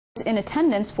In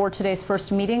attendance for today's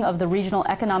first meeting of the Regional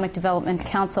Economic Development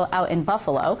Council out in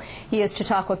Buffalo. He is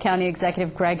Chautauqua County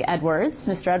Executive Greg Edwards.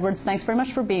 Mr. Edwards, thanks very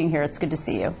much for being here. It's good to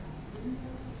see you.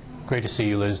 Great to see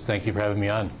you, Liz. Thank you for having me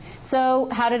on. So,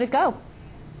 how did it go?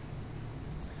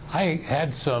 I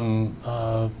had some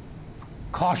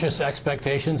cautious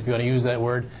expectations, if you want to use that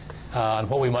word, on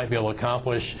what we might be able to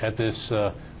accomplish at this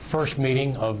first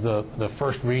meeting of the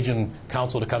first region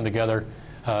council to come together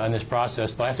in this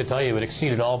process. But I have to tell you, it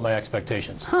exceeded all of my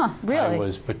expectations. Huh, really? I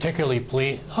was particularly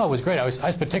pleased. Oh, it was great. I was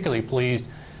particularly pleased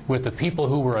with the people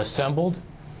who were assembled.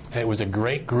 It was a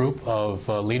great group of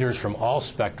leaders from all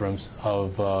spectrums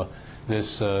of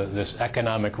this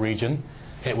economic region.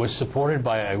 It was supported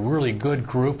by a really good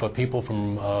group of people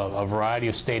from a variety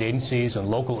of state agencies and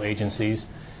local agencies.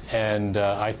 And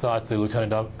I thought the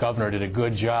Lieutenant Governor did a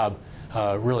good job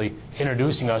really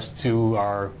introducing us to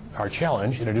our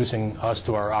challenge, introducing us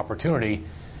to our opportunity,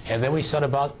 and then we set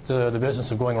about the business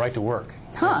of going right to work.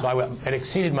 Huh. So it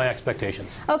exceeded my expectations.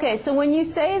 Okay, so when you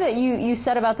say that you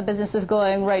set about the business of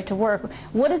going right to work,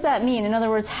 what does that mean? In other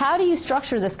words, how do you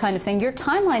structure this kind of thing? Your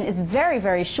timeline is very,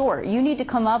 very short. You need to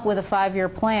come up with a 5-year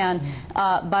plan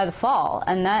by the fall,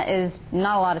 and that is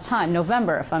not a lot of time,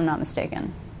 November, if I'm not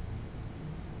mistaken.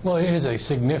 Well, it is a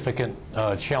significant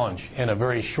challenge in a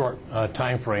very short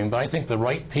time frame, but I think the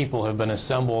right people have been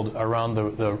assembled around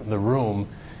the room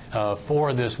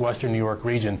for this Western New York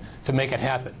region to make it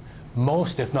happen.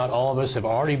 Most, if not all of us, have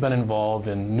already been involved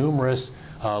in numerous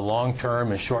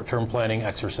long-term and short-term planning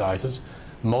exercises.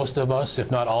 Most of us,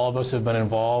 if not all of us, have been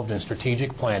involved in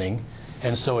strategic planning,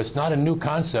 and so it's not a new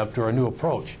concept or a new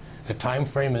approach. The time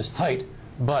frame is tight,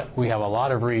 but we have a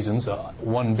lot of reasons,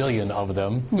 1 billion of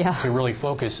them, to really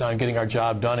focus on getting our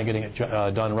job done and getting it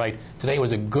done right. Today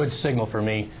was a good signal for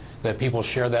me that people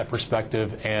share that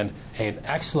perspective, and an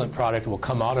excellent product will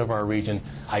come out of our region.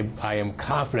 I am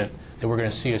confident that we're going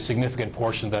to see a significant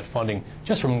portion of that funding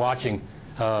just from watching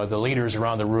the leaders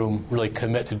around the room really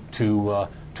commit to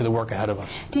the work ahead of us.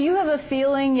 Do you have a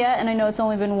feeling yet, and I know it's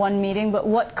only been one meeting, but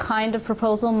what kind of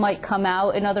proposal might come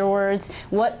out? In other words,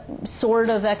 what sort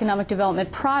of economic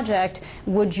development project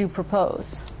would you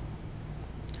propose?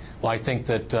 Well, I think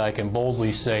that I can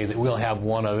boldly say that we'll have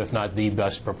one of, if not the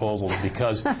best proposals,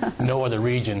 because no other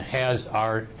region has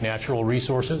our natural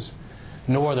resources.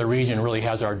 No other region really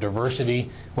has our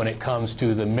diversity when it comes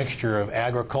to the mixture of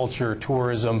agriculture,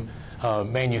 tourism,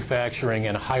 manufacturing,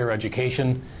 and higher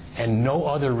education. And no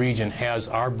other region has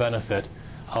our benefit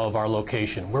of our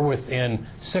location. We're within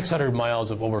 600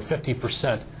 miles of over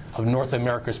 50% of North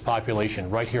America's population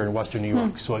right here in Western New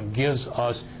York. So it gives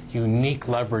us unique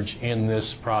leverage in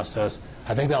this process.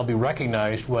 I think that will be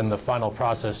recognized when the final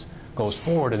process goes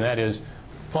forward, and that is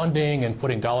funding and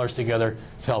putting dollars together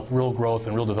to help real growth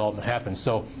and real development happen.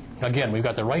 So again, we've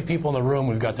got the right people in the room,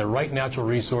 we've got the right natural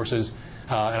resources,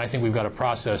 and I think we've got a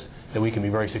process that we can be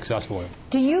very successful in.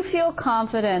 Do you feel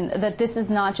confident that this is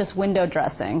not just window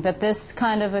dressing, that this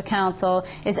kind of a council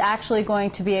is actually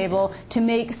going to be able to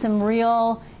make some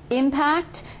real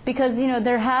impact? Because, you know,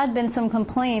 there had been some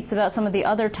complaints about some of the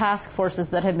other task forces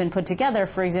that have been put together,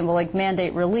 for example, like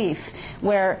mandate relief,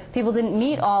 where people didn't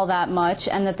meet all that much,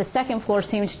 and that the second floor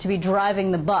seemed to be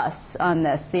driving the bus on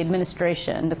this, the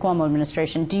administration, the Cuomo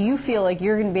administration. Do you feel like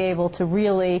you're going to be able to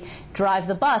really drive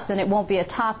the bus, and it won't be a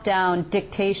top-down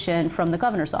dictation from the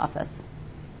governor's office?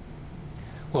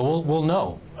 Well, we'll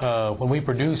know. When we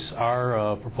produce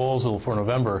our proposal for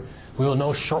November, we will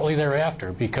know shortly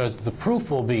thereafter, because the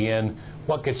proof will be in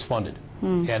what gets funded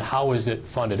and how is it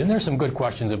funded. And there's some good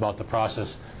questions about the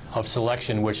process of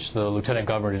selection, which the Lieutenant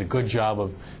Governor did a good job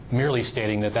of merely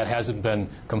stating that that hasn't been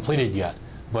completed yet,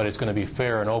 but it's going to be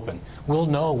fair and open. We'll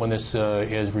know when this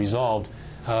is resolved,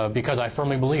 because I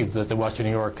firmly believe that the Western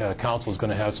New York Council is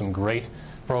going to have some great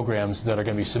programs that are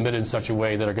going to be submitted in such a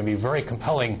way that are going to be very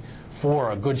compelling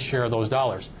for a good share of those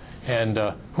dollars. And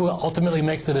who ultimately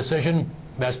makes the decision,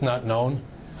 that's not known,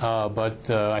 but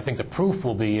I think the proof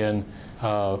will be in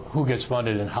who gets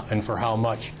funded and for how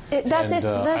much.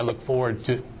 I look forward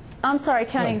to. I'm sorry,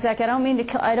 County Exec. I don't mean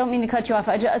to cut you off.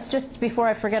 Just before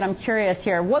I forget, I'm curious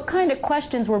here. What kind of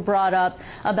questions were brought up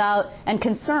about and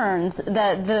concerns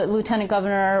that the Lieutenant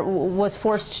Governor was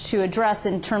forced to address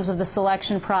in terms of the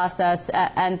selection process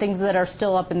and things that are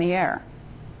still up in the air?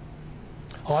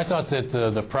 Oh, I thought that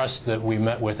the press that we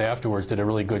met with afterwards did a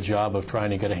really good job of trying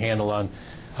to get a handle on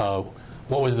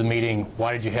what was the meeting,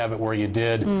 why did you have it where you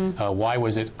did, why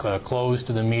was it closed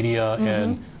to the media,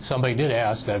 and somebody did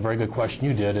ask, that very good question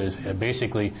you did, is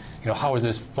basically, you know, how is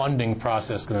this funding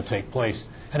process going to take place?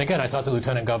 And again, I thought the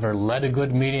Lieutenant Governor led a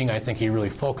good meeting. I think he really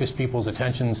focused people's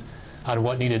attentions on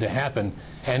what needed to happen,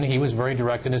 and he was very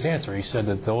direct in his answer. He said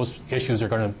that those issues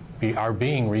are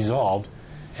being resolved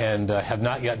and have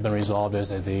not yet been resolved as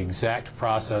to the exact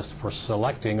process for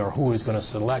selecting or who is going to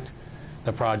select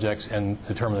the projects and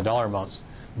determine the dollar amounts.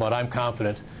 But I'm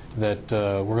confident that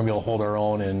we're going to be able to hold our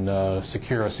own and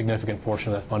secure a significant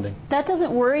portion of that funding. That doesn't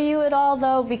worry you at all,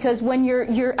 though, because when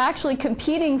you're actually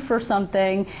competing for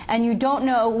something and you don't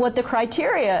know what the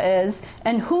criteria is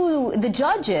and who the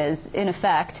judge is, in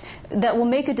effect, that will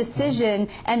make a decision,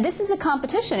 and this is a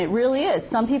competition, it really is.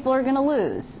 Some people are going to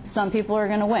lose. Some people are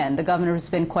going to win. The governor has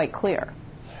been quite clear.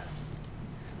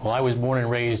 Well, I was born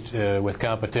and raised with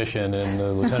competition, and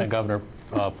the Lieutenant Governor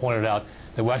pointed out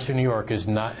that Western New York has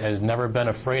never been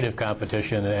afraid of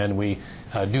competition, and we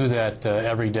do that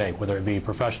every day, whether it be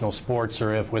professional sports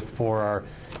or for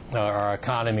our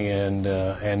economy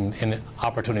and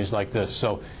opportunities like this.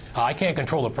 So I can't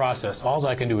control the process. All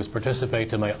I can do is participate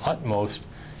to my utmost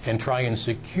and try and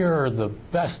secure the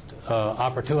best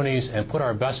opportunities and put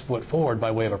our best foot forward by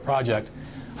way of a project.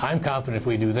 I'm confident if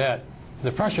we do that,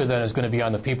 the pressure then is going to be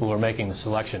on the people who are making the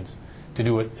selections to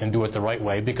do it and do it the right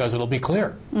way, because it'll be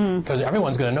clear. Because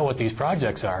everyone's going to know what these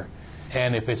projects are,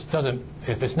 and if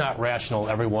it's not rational,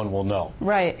 everyone will know.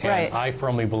 Right, and right. I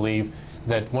firmly believe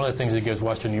that one of the things that gives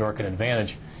Western New York an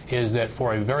advantage is that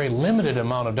for a very limited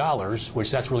amount of dollars, which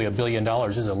that's really $1 billion,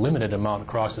 is a limited amount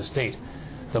across the state,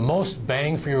 the most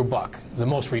bang for your buck, the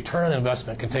most return on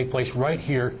investment can take place right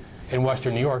here in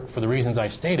Western New York for the reasons I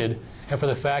stated, and for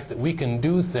the fact that we can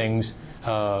do things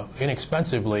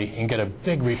inexpensively and get a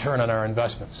big return on our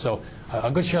investment. So a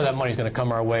good share of that money is going to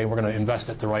come our way. We're going to invest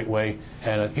it the right way,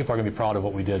 and people are going to be proud of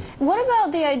what we did. What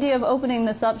about the idea of opening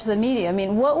this up to the media? I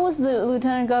mean, what was the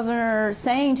Lieutenant Governor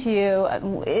saying to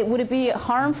you? Would it be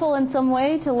harmful in some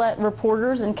way to let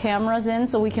reporters and cameras in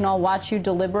so we can all watch you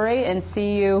deliberate and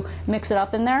see you mix it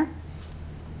up in there?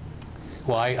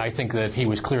 Well, I think that he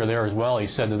was clear there as well. He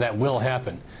said that that will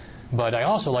happen. But I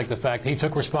also like the fact that he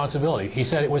took responsibility. He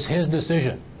said it was his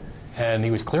decision, and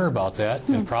he was clear about that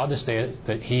and proud to state it,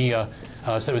 that he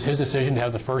said it was his decision to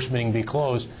have the first meeting be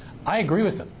closed. I agree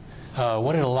with him.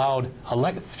 What it allowed,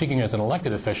 speaking as an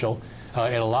elected official,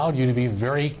 it allowed you to be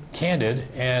very candid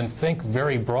and think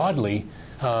very broadly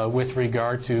with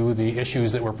regard to the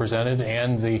issues that were presented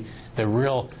and the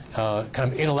real kind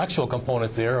of intellectual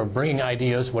component there of bringing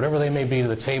ideas, whatever they may be, to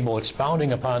the table,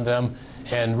 expounding upon them,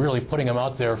 and really putting them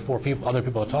out there for other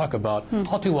people to talk about.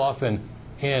 All too often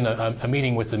in a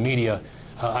meeting with the media,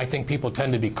 I think people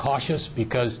tend to be cautious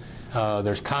because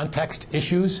there's context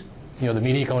issues. You know, the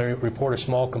media can only report a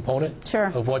small component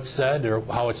of what's said or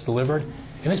how it's delivered.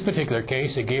 In this particular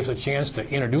case, it gave us a chance to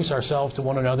introduce ourselves to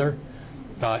one another,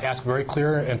 ask very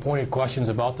clear and pointed questions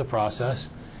about the process,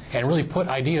 and really put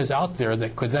ideas out there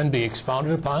that could then be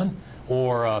expounded upon,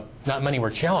 or not many were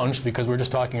challenged because we're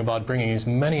just talking about bringing as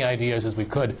many ideas as we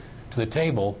could to the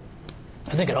table.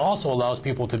 I think it also allows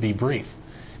people to be brief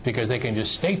because they can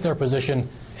just state their position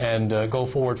and go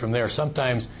forward from there.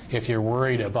 Sometimes if you're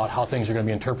worried about how things are going to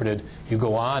be interpreted, you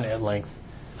go on at length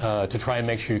to try and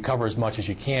make sure you cover as much as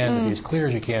you can, to be as clear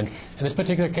as you can. In this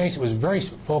particular case, it was very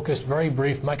focused, very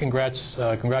brief. My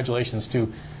congratulations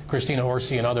to Christina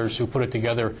Orsi and others who put it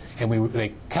together, and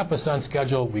they kept us on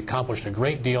schedule. We accomplished a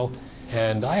great deal,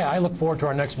 and I look forward to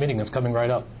our next meeting that's coming right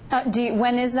up.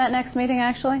 When is that next meeting,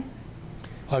 actually?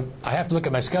 I have to look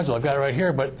at my schedule. I've got it right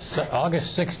here, but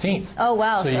August 16th. Oh,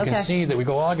 wow. So you can see that we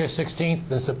go August 16th,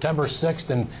 then September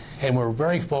 6th, and we're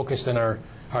very focused in our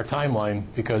timeline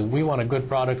because we want a good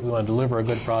product, we want to deliver a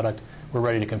good product, we're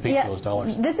ready to compete for those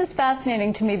dollars. This is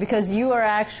fascinating to me because you are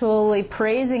actually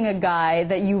praising a guy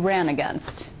that you ran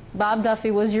against. Bob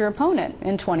Duffy was your opponent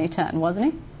in 2010,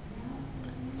 wasn't he?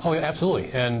 Oh, yeah,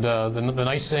 absolutely. And the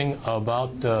nice thing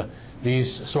about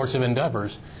these sorts of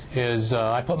endeavors is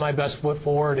I put my best foot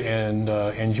forward and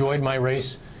enjoyed my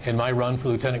race and my run for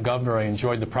Lieutenant Governor. I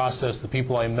enjoyed the process, the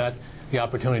people I met, the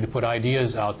opportunity to put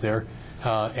ideas out there.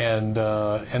 And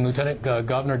Lieutenant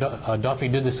Governor Duffy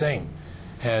did the same.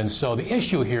 And so the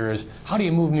issue here is how do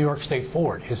you move New York State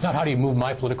forward? It's not how do you move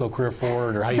my political career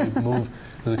forward or how do you move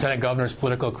the Lieutenant Governor's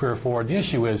political career forward. The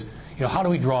issue is, you know, how do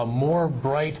we draw more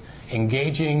bright,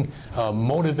 engaging,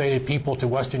 motivated people to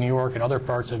Western New York and other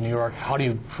parts of New York? How do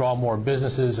you draw more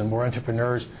businesses and more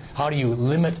entrepreneurs? How do you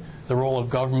limit the role of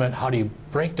government? How do you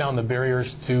break down the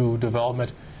barriers to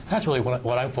development? That's really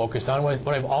what I'm focused on, what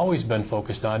I've always been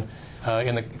focused on.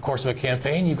 In the course of a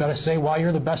campaign, you've got to say why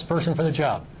you're the best person for the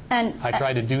job. And I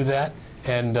tried to do that,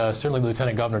 and certainly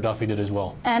Lieutenant Governor Duffy did as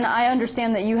well. And I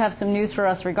understand that you have some news for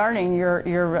us regarding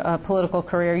your political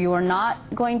career. You are not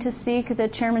going to seek the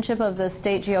chairmanship of the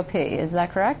state GOP. Is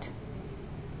that correct?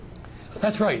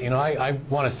 That's right. You know, I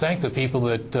want to thank the people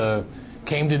that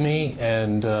came to me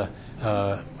and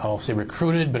I'll say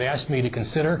recruited, but asked me to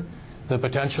consider the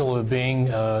potential of being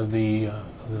the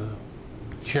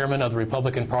chairman of the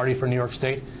Republican Party for New York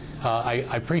State. I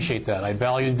appreciate that. I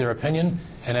valued their opinion,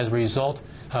 and as a result,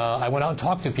 I went out and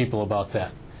talked to people about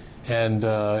that. And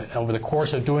over the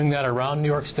course of doing that around New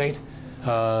York State,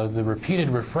 the repeated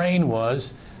refrain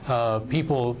was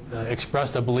people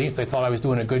expressed a belief they thought I was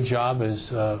doing a good job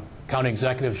as county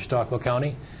executive of Chautauqua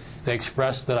County. They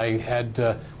expressed that I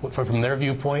had, from their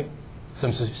viewpoint,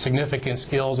 some significant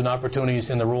skills and opportunities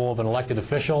in the role of an elected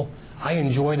official. I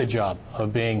enjoy the job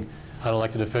of being an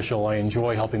elected official. I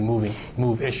enjoy helping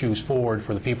move issues forward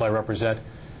for the people I represent.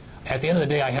 At the end of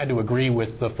the day, I had to agree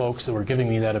with the folks that were giving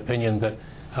me that opinion that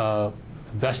the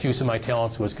best use of my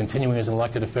talents was continuing as an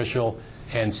elected official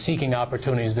and seeking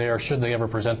opportunities there should they ever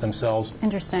present themselves.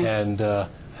 Interesting.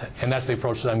 And that's the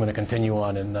approach that I'm going to continue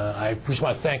on. And I just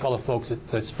want to thank all the folks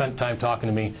that spent time talking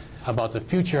to me about the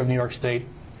future of New York State,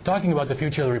 talking about the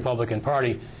future of the Republican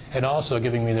Party, and also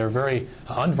giving me their very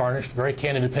unvarnished, very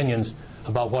candid opinions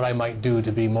about what I might do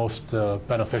to be most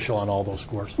beneficial on all those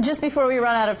scores. Just before we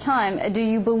run out of time, do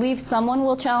you believe someone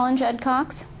will challenge Ed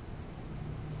Cox?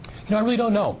 You know, I really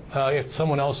don't know if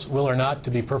someone else will or not,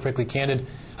 to be perfectly candid.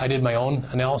 I did my own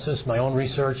analysis, my own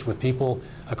research with people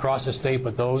across the state,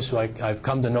 but those who I've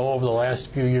come to know over the last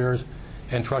few years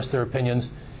and trust their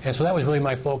opinions. And so that was really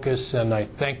my focus, and I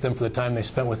thank them for the time they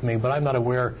spent with me, but I'm not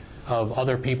aware of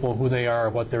other people, who they are,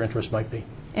 what their interests might be.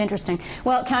 Interesting.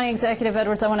 Well, County Executive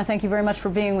Edwards, I want to thank you very much for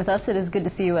being with us. It is good to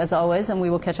see you as always, and we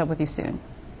will catch up with you soon.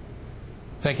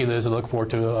 Thank you, Liz. I look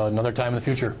forward to another time in the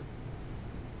future.